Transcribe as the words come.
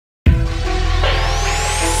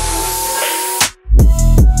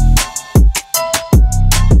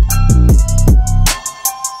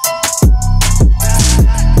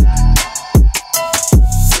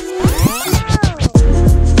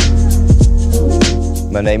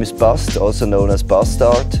My name is BUST, also known as BUST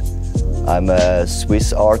Art. I'm a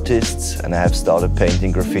Swiss artist and I have started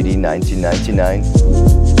painting graffiti in 1999.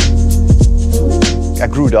 I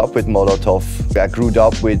grew up with MOLOTOW. I grew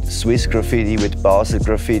up with Swiss graffiti, with Basel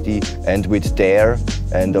graffiti and with Dare.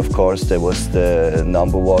 And of course there was the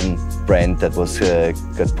 #1 brand that was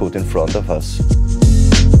got put in front of us.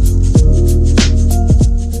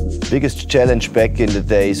 The biggest challenge back in the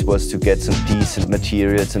days was to get some decent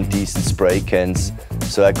materials and decent spray cans.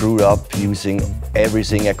 So I grew up using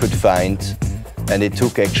everything I could find, and it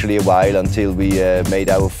took actually a while until we made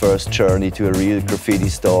our first journey to a real graffiti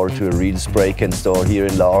store, to a real spray can store here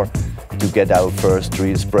in Lahr, to get our first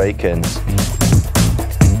real spray cans.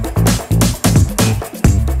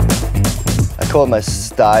 I call my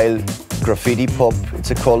style graffiti pop.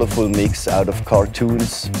 It's a colorful mix out of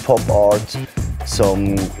cartoons, pop art,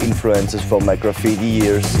 some influences from my graffiti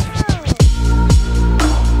years.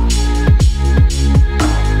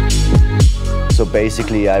 So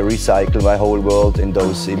basically I recycle my whole world in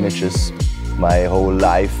those images. My whole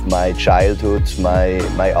life, my childhood,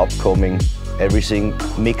 my upcoming, everything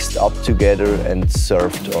mixed up together and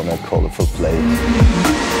served on a colorful plate.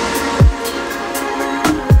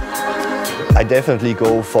 I definitely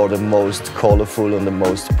go for the most colorful and the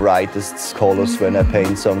most brightest colors when I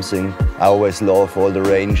paint something. I always love all the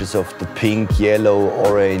ranges of the pink, yellow,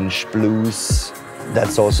 orange, blues.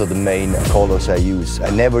 That's also the main colors I use.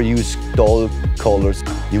 I never use dull colors.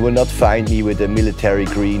 You will not find me with a military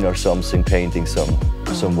green or something painting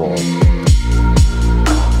some wall.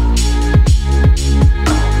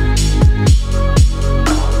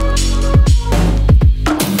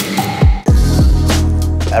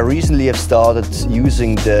 I recently have started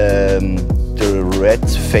using the red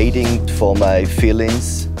fading for my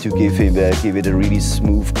fill-ins to give it a really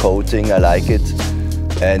smooth coating. I like it.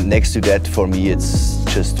 And next to that, for me, it's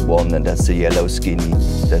just one, and that's the yellow skinny.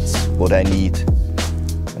 That's what I need.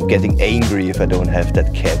 I'm getting angry if I don't have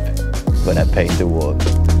that cap when I paint the wall.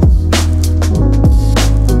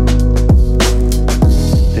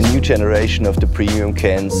 The new generation of the premium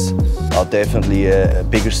cans are definitely a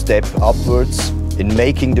bigger step upwards in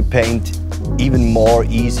making the paint even more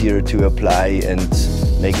easier to apply and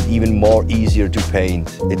make it even more easier to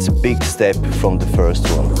paint. It's a big step from the first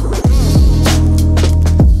one.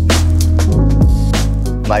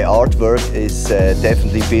 My artwork is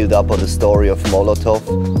definitely built up on the story of MOLOTOW.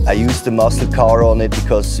 I used the muscle car on it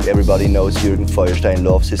because everybody knows Jürgen Feuerstein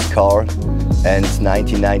loves his car. And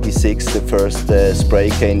 1996, the first spray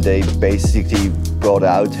can they basically brought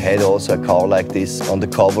out had also a car like this on the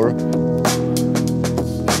cover.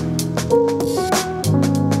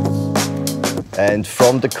 And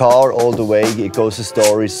from the car all the way, it goes a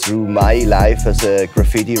story through my life as a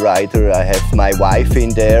graffiti writer. I have my wife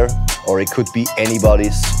in there, or it could be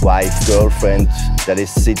anybody's wife, girlfriend that is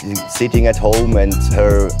sitting at home and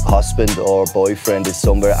her husband or boyfriend is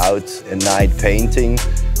somewhere out at night painting,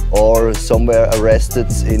 or somewhere arrested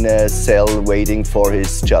in a cell waiting for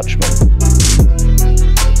his judgment.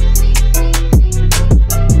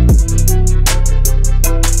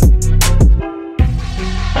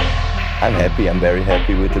 I'm happy, I'm very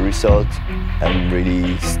happy with the result. I'm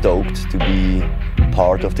really stoked to be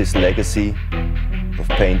part of this legacy of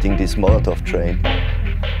painting this MOLOTOW train.